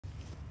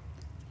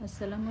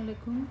আসসালামু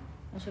আলাইকুম,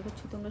 আশা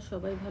করছি তোমরা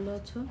সবাই ভালো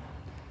আছো।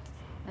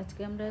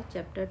 আজকে আমরা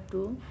chapter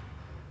 2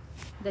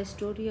 the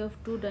story of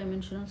two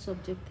dimensional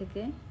subject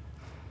থেকে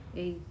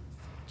এই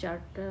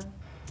চার্টটা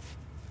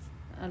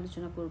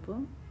আলোচনা করব।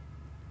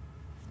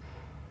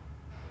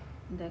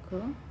 দেখো,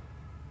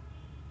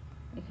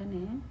 এখানে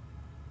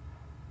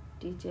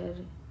টিচার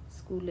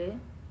স্কুলে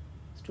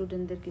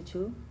স্টুডেন্টদের কিছু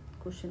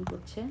কোশ্চেন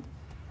করছে।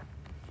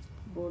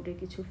 বোর্ডে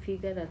কিছু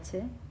ফিগার আছে,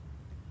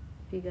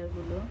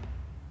 ফিগারগুলো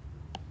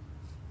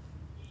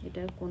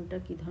এটা কোনটা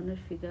কী ধরনের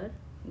ফিগার,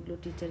 এগুলো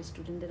টিচার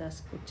স্টুডেন্টদের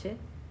আস্ক করছে।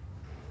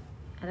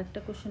 আর একটা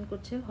কোশ্চেন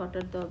করছে, what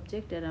are the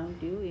object around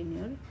you in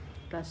your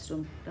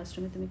classroom.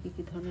 ক্লাসরুমে তুমি কী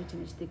কী ধরনের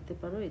জিনিস দেখতে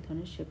পারো এই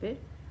ধরনের শেপের।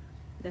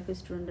 দেখো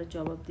স্টুডেন্টরা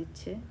জবাব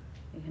দিচ্ছে।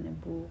 এখানে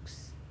বুকস,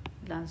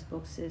 লাঞ্চ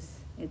বক্সেস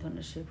এই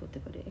ধরনের শেপ হতে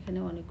পারে। এখানে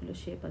অনেকগুলো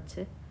শেপ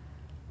আছে।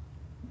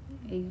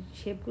 এই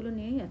শেপগুলো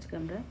নিয়েই আজকে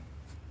আমরা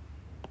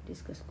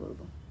ডিসকাস করব।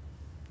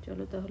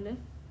 চলো তাহলে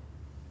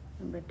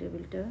আমরা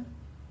টেবিলটা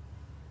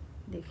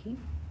দেখি।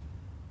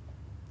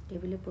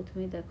 টেবিলে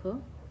প্রথমেই দেখো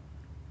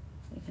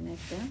এখানে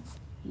একটা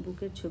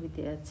বুকের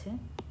ছবিতে আছে।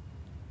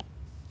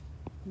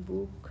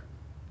 বুক,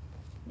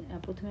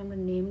 প্রথমে আমরা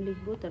নেম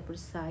লিখব, তারপর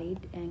side,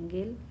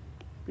 angle,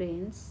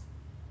 planes,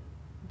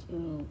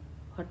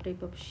 what type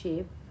of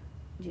shape,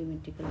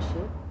 geometrical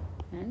shape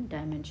and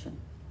dimension.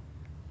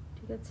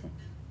 ঠিক আছে,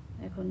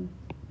 এখন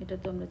এটা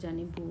তো আমরা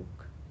জানি বুক।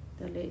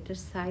 তাহলে এটার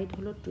সাইড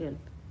হলো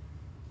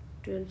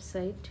 12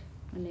 সাইড,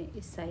 মানে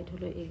এই সাইড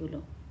হলো এগুলো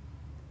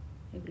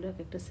এক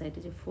একটা সাইডে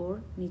যে 4,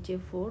 নিচে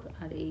 4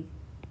 আর এই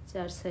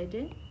 4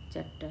 সাইডে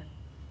 4টা,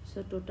 সো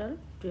টোটাল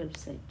 12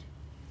 সাইড।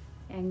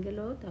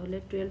 অ্যাঙ্গেলও তাহলে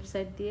 12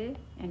 সাইড দিয়ে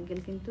অ্যাঙ্গেল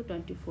কিন্তু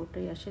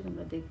 24টাই আসে।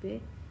 তোমরা দেখবে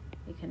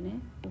এখানে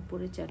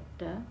উপরে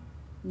 4টা,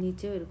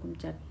 নিচেও এরকম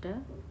 4টা,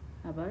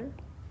 আবার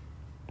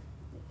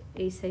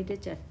এই সাইডে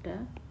 4টা,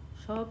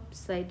 সব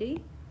সাইডেই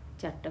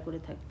 4টা করে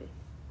থাকবে।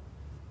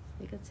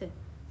 ঠিক আছে,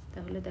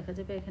 তাহলে দেখা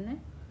যাবে এখানে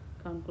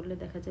কাউন্ট করলে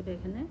দেখা যাবে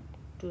এখানে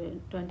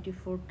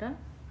 24টা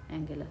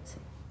অ্যাঙ্গেল আছে।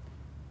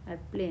 আর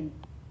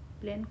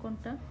প্লেন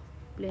কোনটা?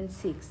 প্লেন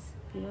 6।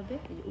 কী হবে?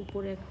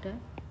 উপরে একটা,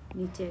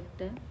 নিচে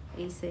একটা,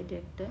 এই সাইডে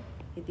একটা,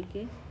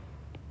 এদিকে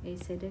এই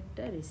সাইডে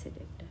একটা, আর এই সাইডে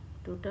একটা,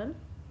 টোটাল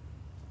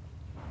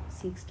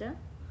 6টা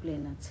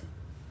প্লেন আছে।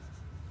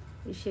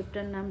 এই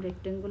শেপটার নাম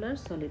রেক্টেঙ্গুলার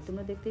সলিড।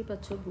 তোমরা দেখতেই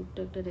পাচ্ছ বুকটা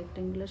একটা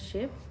রেক্টেঙ্গুলার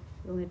শেপ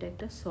এবং এটা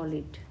একটা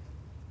সলিড।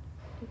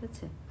 ঠিক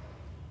আছে,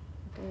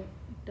 এটা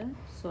একটা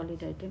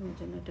সলিড আইটেম, এর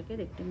জন্য এটাকে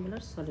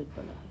রেক্টেঙ্গুলার সলিড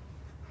বলা হয়।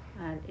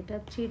 আর এটা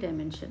 3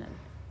 ডাইমেনশনাল।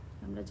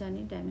 আমরা জানি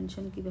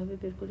ডাইমেনশন কিভাবে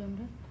বের করি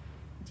আমরা,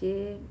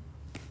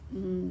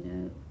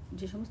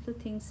 যে সমস্ত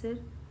থিংসের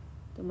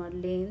তোমার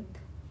লেন্থ,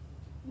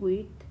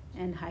 উইডথ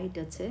অ্যান্ড হাইট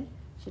আছে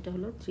সেটা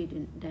হলো 3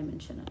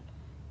 ডাইমেনশনাল।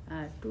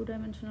 আর 2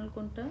 ডাইমেনশনাল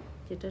কোনটা?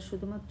 যেটা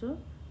শুধুমাত্র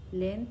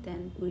লেন্থ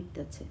অ্যান্ড উইডথ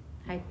আছে,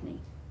 হাইট নেই।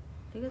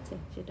 ঠিক আছে,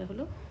 সেটা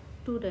হলো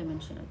 2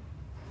 ডাইমেনশনাল।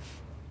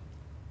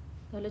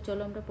 তাহলে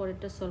চলো আমরা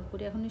পরেরটা সলভ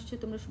করি। এখন নিশ্চয়ই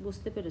তোমরা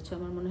বুঝতে পেরেছো,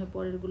 আমার মনে হয়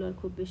পরেরগুলো আর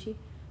খুব বেশি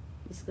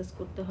ডিসকাস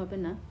করতে হবে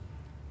না।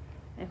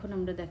 এখন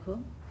আমরা দেখো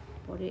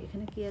পরে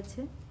এখানে কি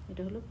আছে,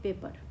 এটা হলো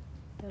পেপার।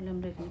 তাহলে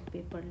আমরা এখানে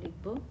পেপার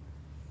লিখব,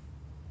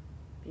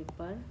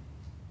 পেপার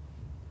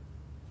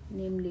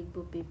নেম লিখব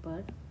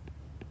পেপার।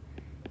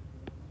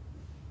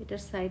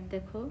 এটার সাইড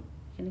দেখো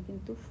এখানে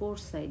কিন্তু 4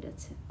 সাইড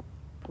আছে,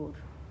 4।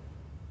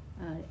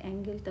 আর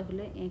অ্যাঙ্গেল,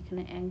 তাহলে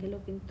এখানে অ্যাঙ্গেলও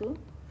কিন্তু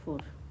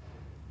 4।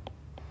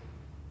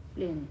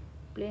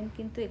 প্লেন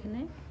কিন্তু এখানে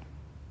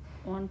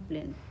 1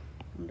 প্লেন,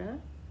 আমরা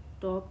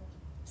টপ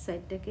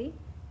সাইডটাকেই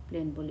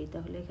প্লেন বলি।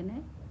 তাহলে এখানে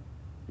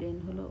প্লেন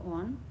হলো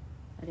 1,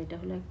 আর এটা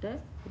হলো একটা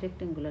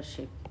রেক্টেঙ্গুলার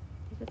শেপ।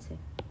 ঠিক আছে,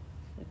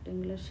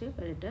 রেক্টেঙ্গুলার শেপ,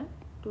 আর এটা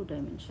 2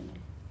 ডাইমেনশনাল।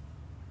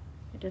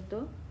 এটা তো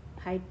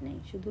হাইট নেই,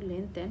 শুধু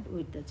লেন্থ অ্যান্ড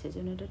উইডথ আছে,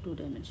 এজন্য এটা 2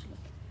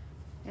 ডাইমেনশনাল।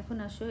 এখন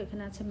আসো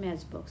এখানে আছে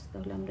ম্যাচ বক্স।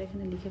 তাহলে আমরা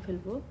এখানে লিখে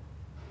ফেলবো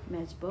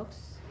ম্যাচ বক্স।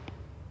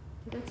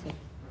 ঠিক আছে,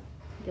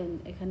 দেন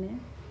এখানে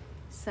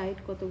সাইড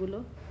কতগুলো,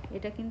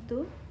 এটা কিন্তু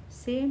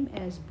সেম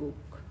অ্যাজ বুক।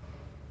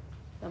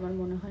 আমার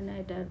মনে হয় না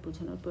এটা আর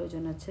বোঝানোর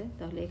প্রয়োজন আছে।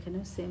 তাহলে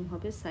এখানেও সেম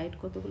হবে, সাইড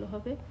কতগুলো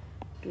হবে?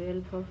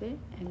 12 হবে,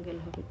 অ্যাঙ্গেল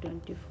হবে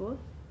 24,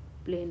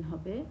 প্লেন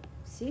হবে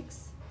 6,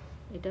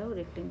 এটাও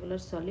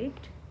রেক্টেঙ্গুলার সলিড,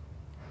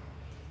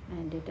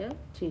 অ্যান্ড এটা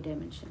 3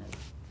 ডাইমেনশনাল।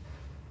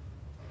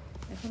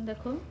 এখন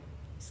দেখো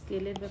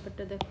স্কেলের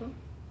ব্যাপারটা দেখো।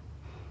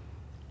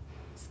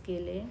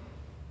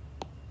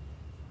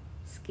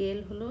 স্কেল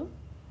হলো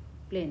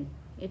প্লেন,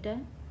 এটা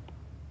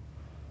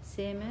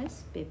সেম অ্যাজ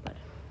পেপার।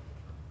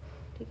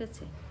 ঠিক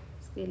আছে,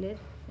 স্কেলের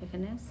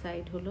এখানে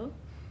সাইড হলো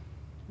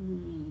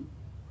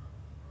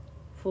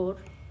 4,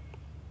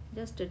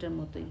 জাস্ট এটার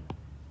মতোই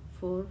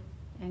 4,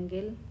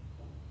 অ্যাঙ্গেল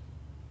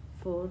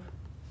 4,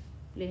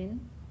 প্লেন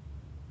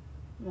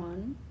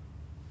 1,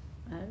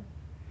 আর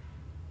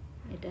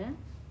এটা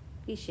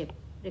কি শেপ?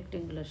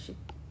 রেক্টেঙ্গুলার শেপ,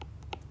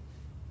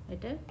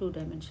 এটা 2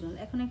 ডাইমেনশনাল।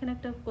 এখন এখানে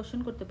একটা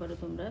কোশ্চেন করতে পারো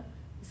তোমরা,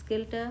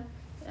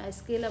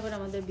 স্কেল আবার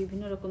আমাদের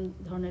বিভিন্ন রকম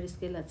ধরনের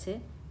স্কেল আছে।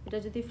 এটা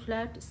যদি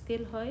ফ্ল্যাট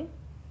স্কেল হয়,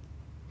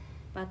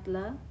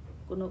 পাতলা,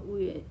 কোনো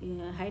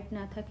হাইট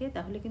না থাকে,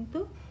 তাহলে কিন্তু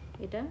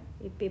এটা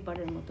এই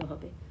পেপারের মতো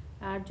হবে।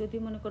 আর যদি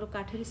মনে করো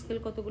কাঠের স্কেল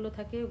কতগুলো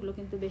থাকে, ওগুলো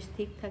কিন্তু বেশ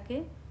থিক থাকে,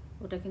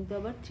 ওটা কিন্তু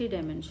আবার 3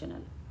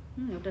 ডাইমেনশনাল,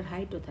 ওটার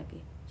হাইটও থাকে।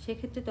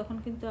 সেক্ষেত্রে তখন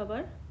কিন্তু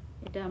আবার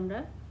এটা আমরা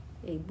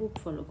এই বুক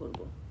ফলো করব,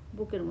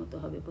 বুকের মতো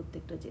হবে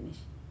প্রত্যেকটা জিনিস।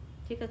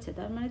 ঠিক আছে,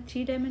 তার মানে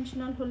 3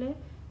 ডাইমেনশনাল হলে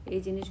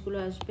এই জিনিসগুলো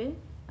আসবে,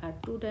 আর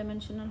 2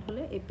 ডাইমেনশনাল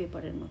হলে এই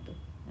পেপারের মতো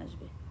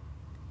আসবে।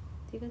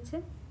 ঠিক আছে,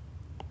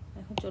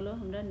 এখন চলো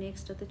আমরা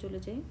নেক্সটটাতে চলে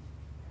যাই।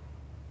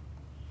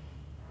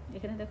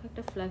 এখানে দেখো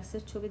একটা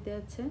ফ্ল্যাক্সের ছবি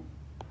দেওয়া আছে।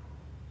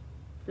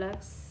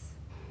 ফ্ল্যাক্স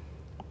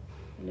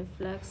তাহলে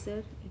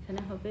ফ্ল্যাক্সের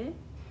এখানে হবে,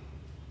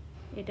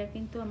 এটা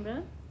কিন্তু আমরা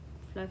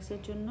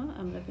ফ্ল্যাক্সের জন্য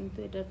আমরা কিন্তু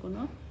এটার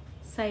কোনো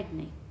সাইড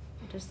নেই,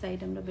 এটার সাইড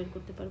আমরা বের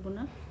করতে পারবো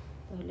না,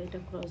 তাহলে এটা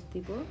ক্রস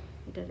দিব।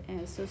 এটার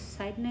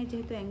সাইড নাই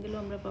যেহেতু অ্যাঙ্গেলও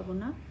আমরা পাবো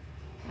না।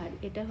 আর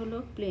এটা হলো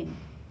প্লেন,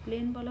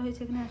 প্লেন বলা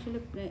হয়েছে এখানে, আসলে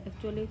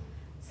অ্যাকচুয়ালি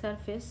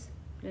সারফেস,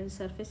 প্লেন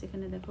সারফেস।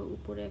 এখানে দেখো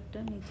উপরে একটা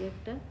নিচে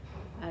একটা,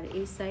 আর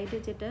এই সাইডে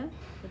যেটা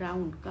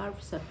রাউন্ড কার্ভ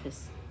সারফেস,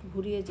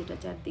 ঘুরিয়ে যেটা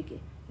চারদিকে,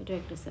 এটা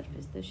একটা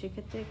সারফেস। তো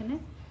সেক্ষেত্রে এখানে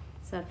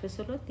সারফেস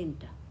হলো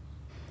 3টা।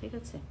 ঠিক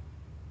আছে,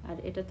 আর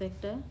এটা তো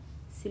একটা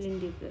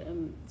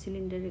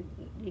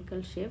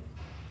সিলিন্ডারিক্যাল শেপ।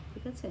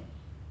 ঠিক আছে,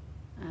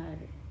 আর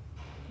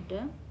এটা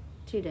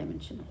 3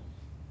 ডাইমেনশনাল।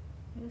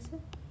 ঠিক আছে,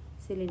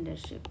 সিলিন্ডার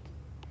শেপ।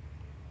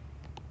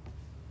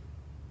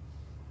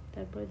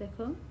 তারপরে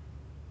দেখো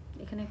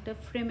এখানে একটা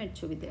ফ্রেমের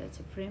ছবি দেওয়া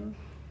আছে।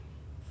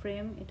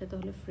 ফ্রেম এটা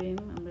তাহলে ফ্রেম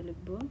আমরা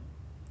লিখব।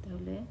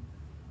 তাহলে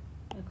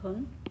এখন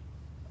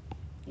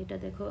এটা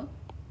দেখো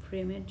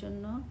ফ্রেমের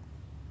জন্য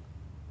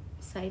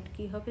সাইড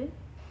কি হবে,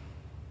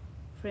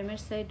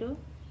 ফ্রেমের সাইডও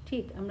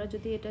ঠিক আমরা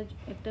যদি এটা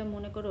একটা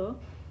মনে করো,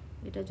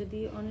 এটা যদি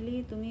অনলি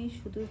তুমি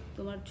শুধু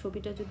তোমার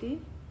ছবিটা যদি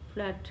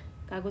ফ্ল্যাট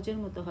কাগজের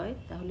মতো হয়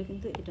তাহলে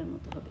কিন্তু এটার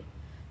মতো হবে।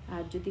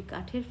 আর যদি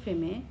কাঠের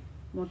ফ্রেমে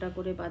মোটা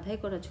করে বাঁধাই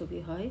করা ছবি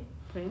হয়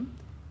ফ্রেম,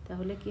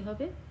 তাহলে কি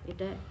হবে,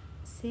 এটা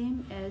সেম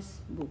অ্যাজ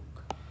বুক,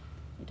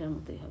 এটার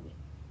মতোই হবে।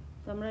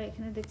 তো আমরা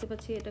এখানে দেখতে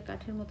পাচ্ছি এটা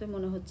কাঠের মতোই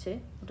মনে হচ্ছে,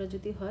 ওটা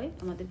যদি হয়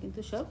আমাদের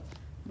কিন্তু সব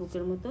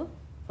বুকের মতো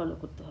ফলো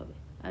করতে হবে।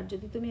 আর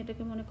যদি তুমি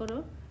এটাকে মনে করো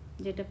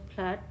যে এটা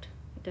ফ্ল্যাট,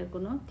 এটার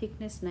কোনো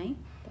থিকনেস নাই,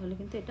 তাহলে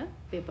কিন্তু এটা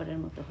পেপারের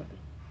মতো হবে।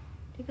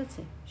 ঠিক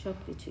আছে, সব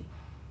কিছুই।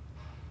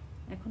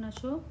 এখন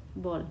আসো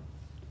বল।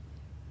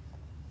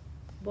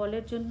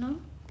 বলের জন্য,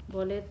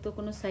 বলের তো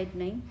কোনো সাইড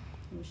নাই,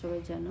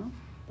 সবাই জানো,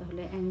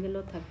 তাহলে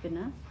অ্যাঙ্গেলও থাকবে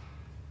না।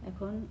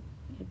 এখন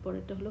এরপর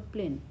এটা হলো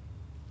প্লেন।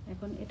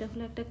 এখন এটা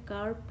হলো একটা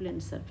কার্ভ প্লেন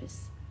সারফেস,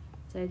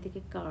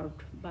 চারিদিকে কার্ভড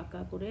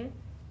বাঁকা করে,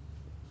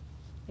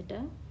 এটা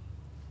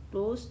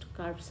ক্লোজড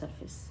কার্ভ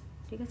সারফেস।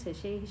 ঠিক আছে,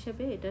 সেই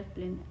হিসাবে এটার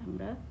প্লেন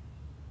আমরা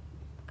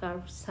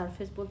কার্ভ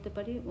সারফেস বলতে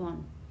পারি 1।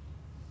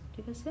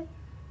 ঠিক আছে,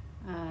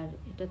 আর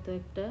এটা তো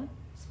একটা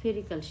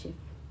স্ফেরিক্যাল শেপ।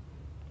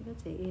 ঠিক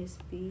আছে, এস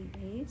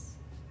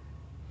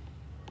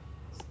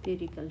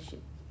স্ফেরিক্যাল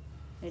শেপ,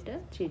 এটা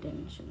 3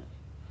 ডাইমেনশনাল।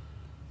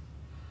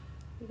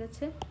 ঠিক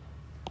আছে,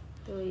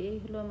 তো এই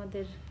হলো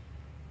আমাদের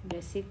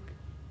বেসিক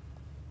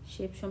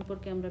শেপ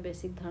সম্পর্কে আমরা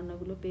বেসিক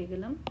ধারণাগুলো পেয়ে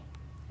গেলাম।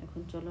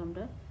 এখন চলো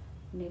আমরা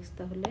নেক্সট,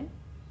 তাহলে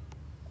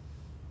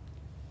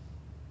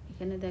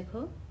এখানে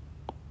দেখো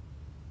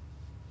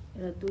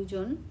এরা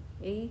দুজন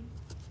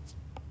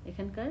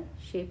এখানকার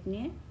শেপ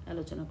নিয়ে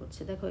আলোচনা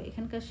করছে। দেখো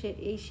এখানকার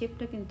এই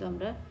শেপটা কিন্তু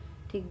আমরা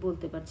ঠিক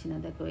বলতে পারছি না।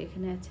 দেখো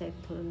এখানে আছে এক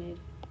ধরনের,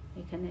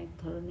 এখানে এক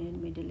ধরনের,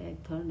 মিডলে এক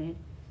ধরনের,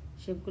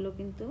 শেপগুলো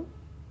কিন্তু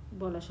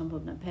বলা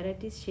সম্ভব না।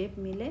 ভ্যারাইটিস শেপ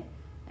মিলে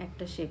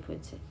একটা শেপ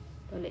হয়েছে,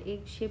 তাহলে এই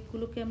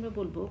শেপগুলোকে আমরা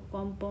বলবো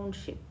কম্পাউন্ড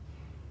শেপ।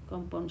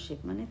 কম্পাউন্ড শেপ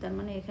মানে তার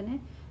মানে এখানে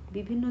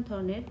বিভিন্ন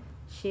ধরনের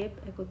শেপ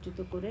একত্রিত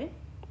করে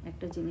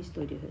একটা জিনিস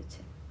তৈরি হয়েছে।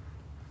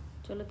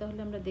 চলো তাহলে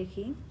আমরা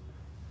দেখি।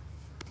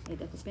 এই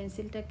দেখো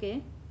পেন্সিলটাকে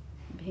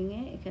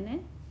ভেঙে এখানে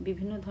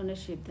বিভিন্ন ধরনের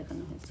শেপ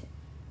দেখানো হয়েছে।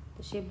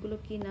 তো শেপগুলো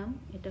কি নাম,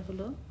 এটা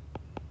হলো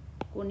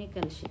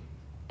কনিক্যাল শেপ,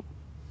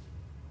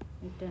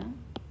 এটা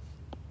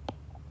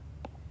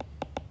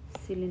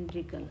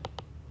সিলিন্ড্রিক্যাল,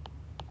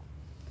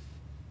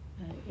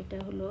 আর এটা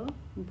হলো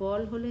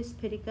বল হলো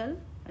স্ফেরিক্যাল,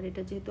 আর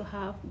এটা যেহেতু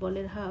হাফ,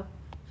 বলের হাফ,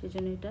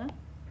 সেজন্য এটা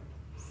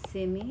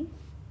সেমি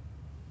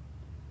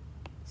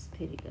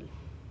স্ফেরিক্যাল।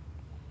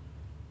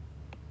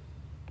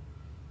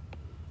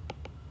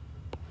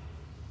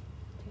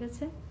 ঠিক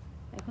আছে,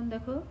 এখন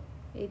দেখো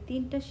এই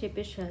 3টা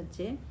শেপের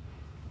সাহায্যে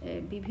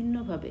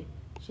বিভিন্নভাবে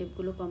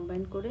শেপগুলো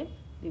কম্বাইন করে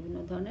বিভিন্ন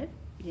ধরনের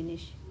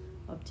জিনিস,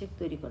 অবজেক্ট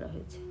তৈরি করা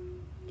হয়েছে।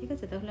 ঠিক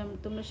আছে, তাহলে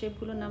তোমরা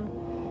শেপগুলোর নাম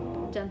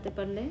জানতে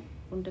পারলে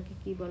কোনটাকে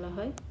কি বলা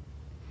হয়।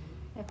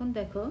 এখন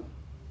দেখো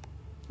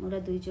ওরা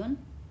দুইজন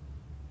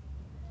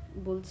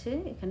বলছে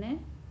এখানে,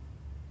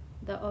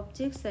 the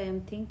objects I am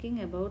thinking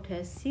about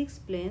has 6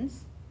 planes,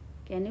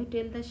 can you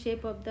tell the shape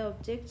of the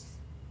objects.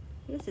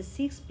 ঠিক আছে,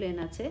 6 প্লেন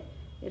আছে,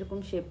 এরকম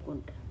শেপ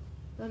কোনটা।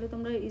 তাহলে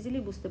তোমরা ইজিলি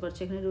বুঝতে পারছো,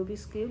 এখানে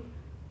রুবিক্স কিউব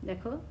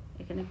দেখো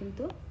এখানে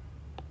কিন্তু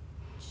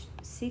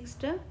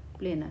 6টা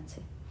প্লেন আছে,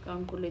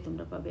 কাউন্ট করলেই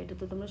তোমরা পাবে। এটা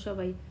তো তোমরা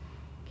সবাই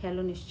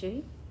খেলো নিশ্চয়ই।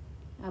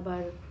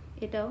 আবার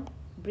এটাও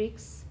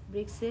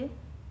ব্রিক্সে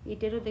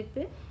ইটেরও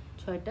দেখবে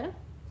 6টা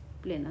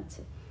প্লেন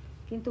আছে।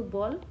 কিন্তু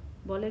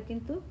বলের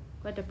কিন্তু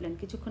কয়টা প্লেন,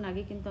 কিছুক্ষণ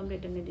আগে কিন্তু আমরা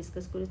এটা নিয়ে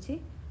ডিসকাস করেছি,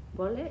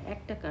 বলে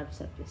একটা কার্ভ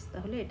সারফেস,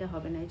 তাহলে এটা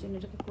হবে না, এই জন্য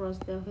এটাকে ক্রস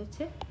দেওয়া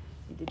হয়েছে,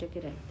 এই দুটাকে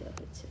রাইট দেওয়া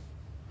হয়েছে।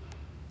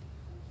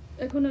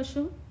 এখন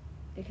আসো,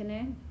 এখানে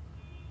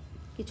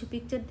কিছু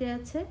পিকচার দেওয়া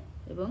আছে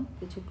এবং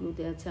কিছু ক্লু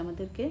দেওয়া আছে,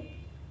 আমাদেরকে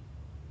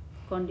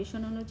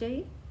কন্ডিশন অনুযায়ী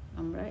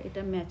আমরা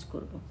এটা ম্যাচ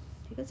করব।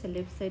 ঠিক আছে,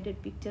 লেফট সাইডের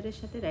পিকচারের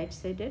সাথে রাইট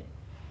সাইডের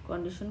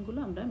কন্ডিশনগুলো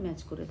আমরা ম্যাচ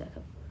করে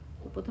দেখাবো।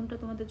 তো প্রথমটা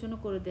তোমাদের জন্য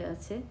করে দেওয়া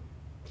আছে,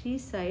 থ্রি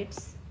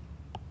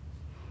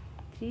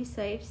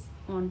সাইডস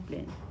অন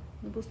প্লেন,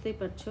 বুঝতেই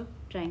পারছো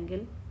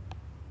ট্রায়াঙ্গেল,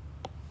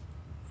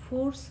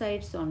 4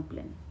 সাইডস অন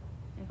প্লেন।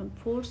 এখন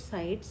 4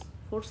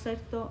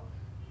 সাইড তো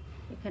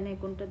এখানে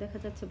কোনটা দেখা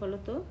যাচ্ছে বলো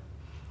তো,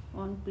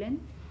 অন প্লেন,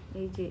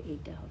 এই যে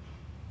এইটা হবে।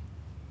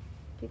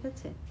 ঠিক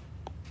আছে,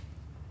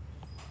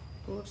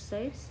 4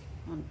 সাইডস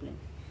অন প্লেন।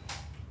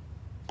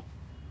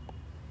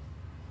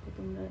 তো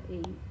তোমরা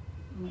এই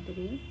আমাদের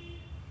এই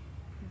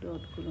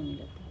ডটগুলো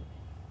মিলাতে হবে,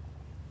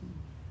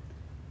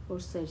 4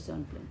 সাইডস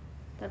অন প্লেন।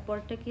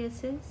 তারপরটা কি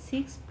আছে,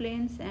 6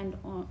 planes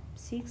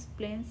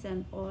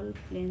and all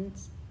planes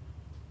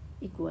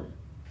equal.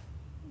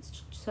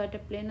 6টা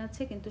প্লেন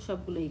আছে কিন্তু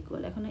সবগুলো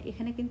ইকুয়াল। এখন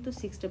এখানে কিন্তু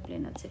 6টা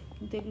প্লেন আছে,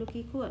 কিন্তু এগুলো কি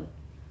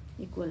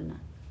ইকুয়াল না।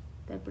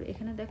 তারপর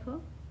এখানে দেখো,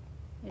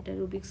 এটা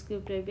রুবিক্স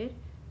কিউব টাইপের।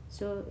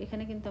 সো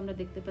এখানে কিন্তু আমরা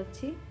দেখতে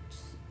পাচ্ছি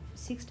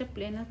 6টা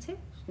প্লেন আছে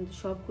কিন্তু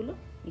সবগুলো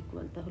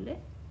ইকুয়াল, তাহলে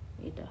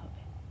এটা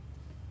হবে।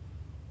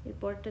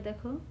 এরপরটা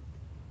দেখো,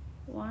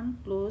 1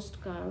 closed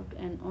curve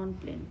and on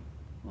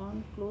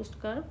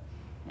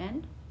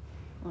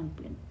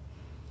plane,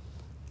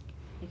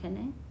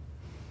 এখানে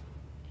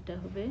এটা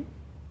হবে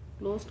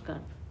ক্লোজড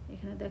কার্ভ।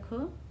 এখানে দেখো,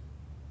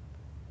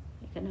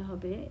 এখানে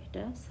হবে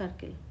এটা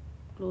সার্কেল,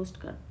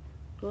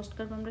 ক্লোজড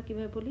কার্ভ আমরা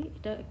কিভাবে বলি,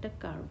 এটা একটা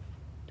কার্ভ।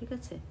 ঠিক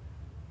আছে,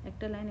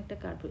 একটা লাইন একটা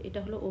কার্ভ, এটা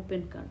হলো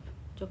ওপেন কার্ভ।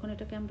 যখন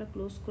এটাকে আমরা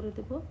ক্লোজ করে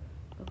দেব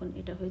তখন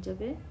এটা হয়ে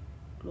যাবে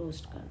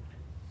ক্লোজড কার্ভ।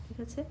 ঠিক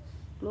আছে,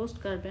 closed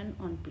curve and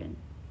on plane,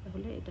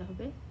 তাহলে এটা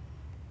হবে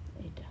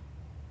এটা।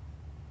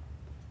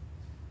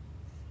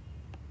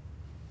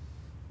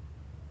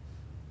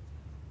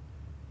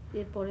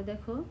 এরপরে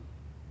দেখো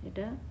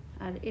এটা,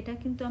 আর এটা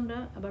কিন্তু আমরা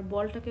আবার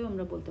বলটাকেও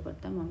আমরা বলতে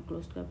পারতাম অন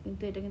ক্লোজড কার্ভ,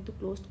 কিন্তু এটা কিন্তু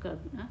ক্লোজড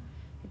কার্ভ না,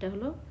 এটা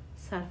হলো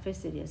সারফেস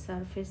এরিয়া,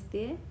 সারফেস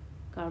দিয়ে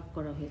কার্ভ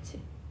করা হয়েছে।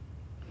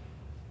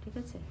 ঠিক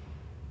আছে,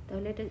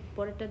 তাহলে এটা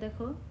পরেরটা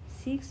দেখো,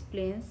 6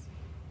 planes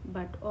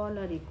but all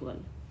R equal,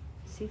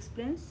 6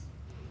 planes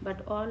but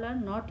all are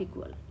not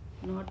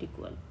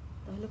equal,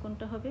 তাহলে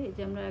কোনটা হবে, এই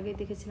যে আমরা আগে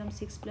দেখেছিলাম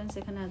 6 প্লেনস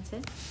এখানে আছে,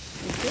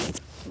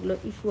 এগুলো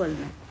ইকুয়াল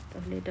না,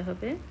 তাহলে এটা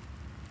হবে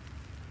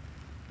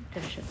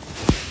এটার সাথে।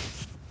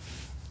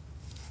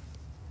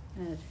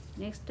 আর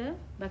নেক্সটটা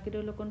বাকি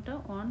রইল কোনটা,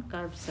 অন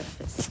কার্ভ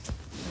সারফেস,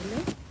 তাহলে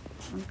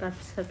অন কার্ভ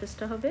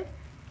সারফেসটা হবে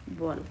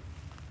বল।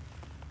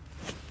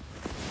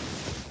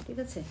 ঠিক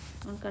আছে,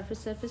 অন কার্ভ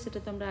সারফেস, এটা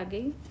তো আমরা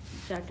আগেই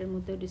চার্টের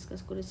মধ্যেও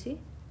ডিসকাস করেছি,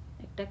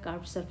 একটা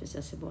কার্ভ সারফেস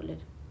আছে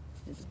বলের।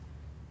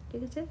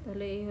 ঠিক আছে,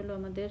 তাহলে এই হলো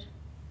আমাদের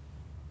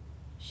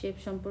শেপ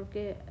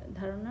সম্পর্কে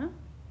ধারণা,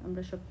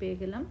 আমরা সব পেয়ে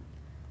গেলাম।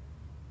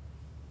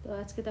 তো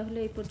আজকে তাহলে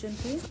এই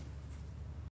পর্যন্তই।